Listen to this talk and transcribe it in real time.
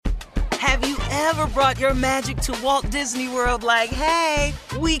Have you ever brought your magic to Walt Disney World like, hey,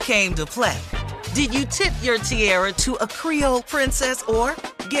 we came to play? Did you tip your tiara to a Creole princess or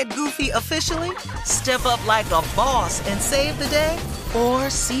get goofy officially? Step up like a boss and save the day? Or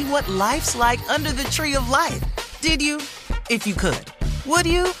see what life's like under the tree of life? Did you? If you could. Would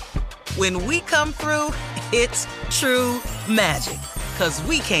you? When we come through, it's true magic. 'Cause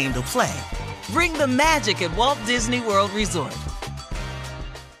we came to play. Bring the magic at Walt Disney World Resort.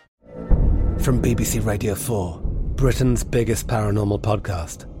 From BBC Radio 4, Britain's biggest paranormal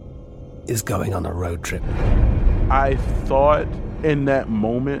podcast is going on a road trip. I thought in that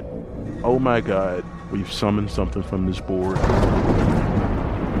moment, oh my God, we've summoned something from this board.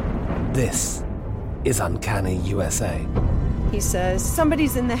 This is Uncanny USA. He says,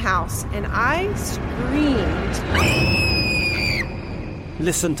 somebody's in the house, and I screamed.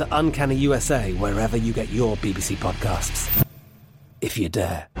 Listen to Uncanny USA wherever you get your BBC podcasts, if you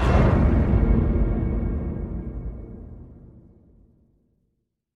dare.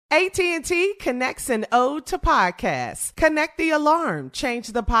 AT&T connects an ode to podcasts. Connect the alarm. Change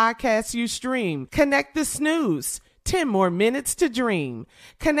the podcast you stream. Connect the snooze. 10 more minutes to dream.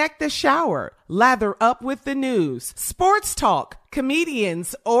 Connect the shower. Lather up with the news. Sports talk,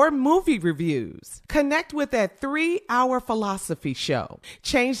 comedians, or movie reviews. Connect with that 3-hour philosophy show.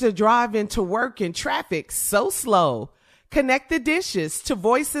 Change the drive into work in traffic so slow. Connect the dishes to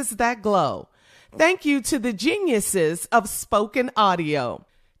voices that glow. Thank you to the geniuses of spoken audio.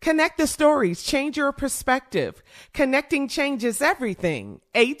 Connect the stories, change your perspective. Connecting changes everything.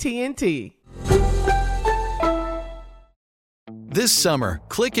 AT&T. This summer,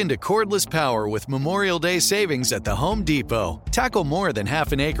 click into cordless power with Memorial Day savings at the Home Depot. Tackle more than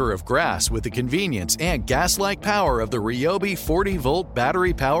half an acre of grass with the convenience and gas-like power of the Ryobi 40-volt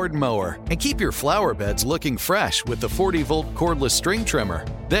battery-powered mower. And keep your flower beds looking fresh with the 40-volt cordless string trimmer.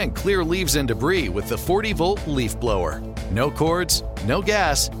 Then clear leaves and debris with the 40-volt leaf blower. No cords, no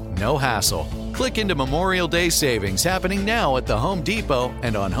gas, no hassle. Click into Memorial Day savings happening now at the Home Depot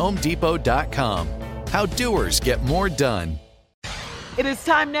and on HomeDepot.com. How doers get more done. It is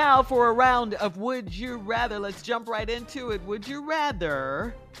time now for a round of Would You Rather. Let's jump right into it. Would you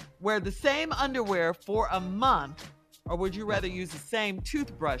rather wear the same underwear for a month, or would you rather use the same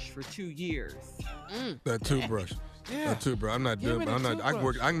toothbrush for 2 years? That toothbrush. Yeah. That toothbrush. I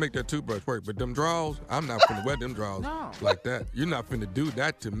can make that toothbrush work, but them drawers, I'm not finna wear them drawers like that. You're not finna do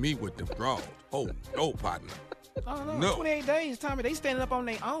that to me with them drawers. Oh, no, partner. Oh, No. 28 days, Tommy. They standing up on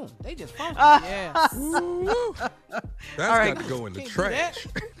their own. They just funky. Yes. That's right. got to go in the Can't do trash.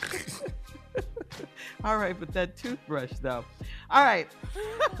 All right, but that toothbrush, though. All right.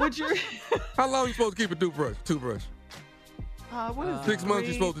 Would you... How long you supposed to keep a toothbrush? what is it? 6 months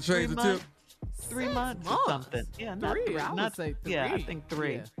you supposed to change the tip? 3 months or something. Yeah, not 3. three. I would not, say 3. Yeah, I think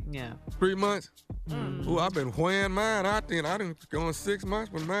 3. Yeah. 3 months? Ooh, I've been wearing mine out there. I didn't go in 6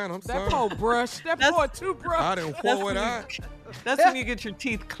 months with mine. I'm sorry. That poor brush. That poor toothbrush. I didn't pour it out. That's when you get your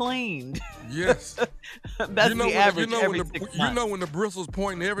teeth cleaned. Yes. That's the average every 6 months. You know when the bristles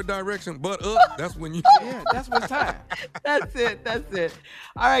point in every direction but up, that's when you... Yeah, that's what's time. That's it.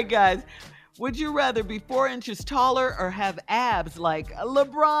 All right, guys. Would you rather be 4 inches taller or have abs like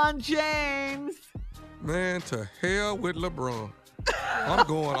LeBron James? Man, to hell with LeBron.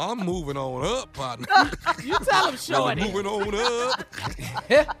 I'm moving on up, partner. You tell him, shorty. I'm moving on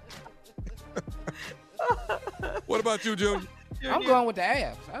up. What about you, Junior? I'm going with the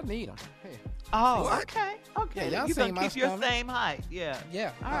abs. I need them. Hey. Oh, What? okay. Yeah, y'all You seen gonna my keep your stomach? same height? Yeah.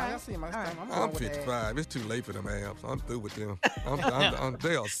 Yeah. All All right. right. I see my stomach. I'm I'm going with the abs. 55. It's too late for them abs. I'm through with them.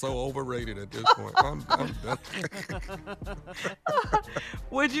 They are so overrated at this point. I'm done.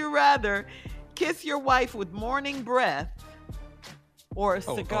 Would you rather kiss your wife with morning breath or a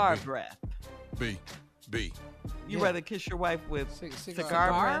cigar B. breath? B. You Yeah. rather kiss your wife with Cigar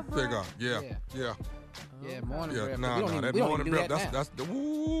cigar breath? Cigar. Yeah. Yeah, morning Yeah. breath. No. We don't That even morning do breath. that now. That's the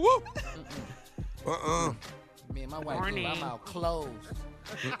woo. Me and my wife do. I'm out closed.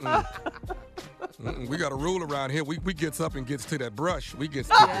 We got a rule around here. We gets up and gets to that brush. We gets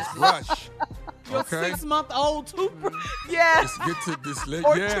to this brush. Your Okay. 6-month-old toothbrush. Yes. Let's get to this.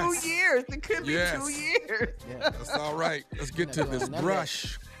 Or Yes. 2 years. It could be Yes. 2 years. That's all right. Let's get to this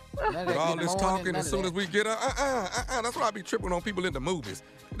brush. None of With that all in the this morning, talking, none as of soon that. as we get up, that's why I be tripping on people in the movies.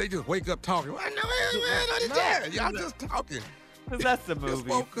 They just wake up talking. I know, y'all just talking. Because that's the Just movie.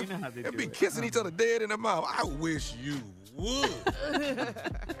 woke You up know how they and do be it. kissing each other dead in the mouth. I wish you would.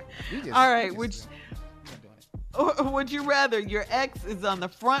 We just- All right. we Would just- Or would you rather your ex is on the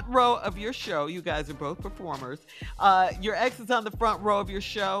front row of your show? You guys are both performers. Your ex is on the front row of your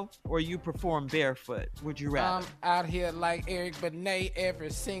show, or you perform barefoot? Would you rather? I'm out here like Eric Benet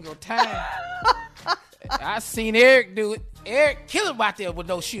every single time. I seen Eric do it. Eric kill him out there with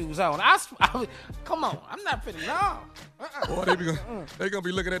no shoes on. Come on, I'm not finna. No. Boy, they gonna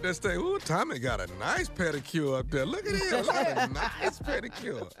be looking at that stage. Ooh, Tommy got a nice pedicure up there. Look at him. Look at a nice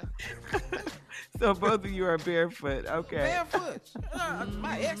pedicure. So both of you are barefoot. Okay. Barefoot.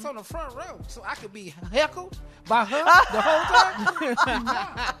 My ex on the front row, so I could be heckled by her the whole time.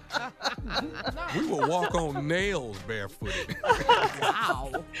 We will walk on nails barefooted.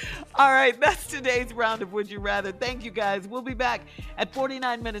 Wow. All right, that's today's round of Would You Rather. Thank you, guys. We'll be back at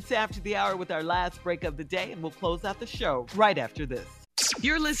 49 minutes after the hour with our last break of the day, and we'll close out the show right after this.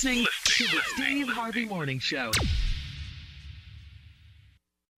 You're listening to the Steve Harvey Morning Show.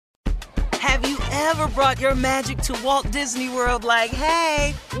 Have you ever brought your magic to Walt Disney World like,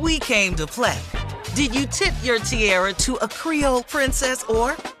 hey, we came to play? Did you tip your tiara to a Creole princess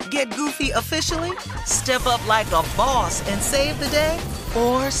or get goofy officially? Step up like a boss and save the day?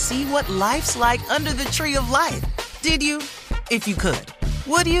 Or see what life's like under the tree of life? Did you? If you could.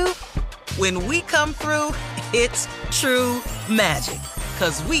 Would you? When we come through, it's true magic.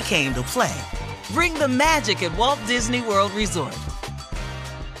 'Cause we came to play. Bring the magic at Walt Disney World Resort.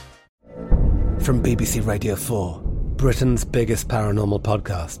 From BBC Radio 4, Britain's biggest paranormal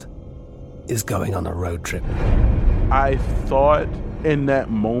podcast is going on a road trip. I thought in that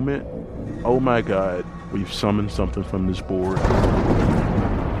moment, oh my God, we've summoned something from this board.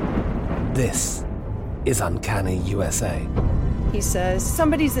 This is Uncanny USA. He says,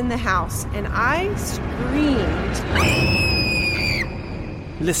 somebody's in the house, and I screamed.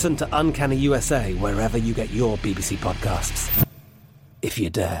 Listen to Uncanny USA wherever you get your BBC podcasts, if you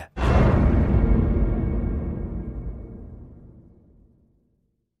dare.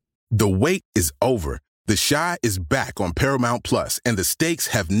 The wait is over. The Chi is back on Paramount Plus, and the stakes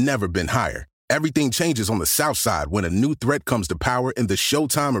have never been higher. Everything changes on the South Side when a new threat comes to power in the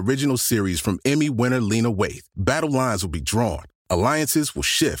Showtime original series from Emmy winner Lena Waithe. Battle lines will be drawn, alliances will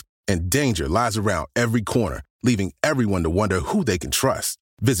shift, and danger lies around every corner, leaving everyone to wonder who they can trust.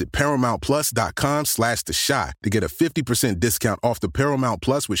 Visit ParamountPlus.com/The Chi to get a 50% discount off the Paramount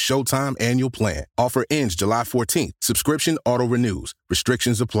Plus with Showtime annual plan. Offer ends July 14th. Subscription auto-renews.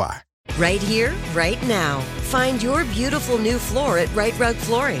 Restrictions apply. Right here, right now. Find your beautiful new floor at Right Rug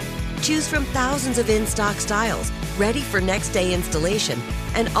Flooring. Choose from thousands of in-stock styles, ready for next day installation,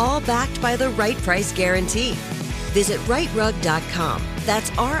 and all backed by the right price guarantee. Visit rightrug.com. That's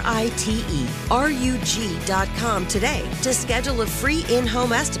RITERUG.com today to schedule a free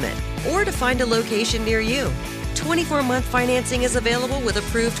in-home estimate or to find a location near you. 24-month financing is available with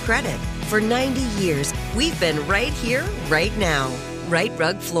approved credit. For 90 years, we've been right here, right now. Right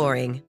Rug Flooring.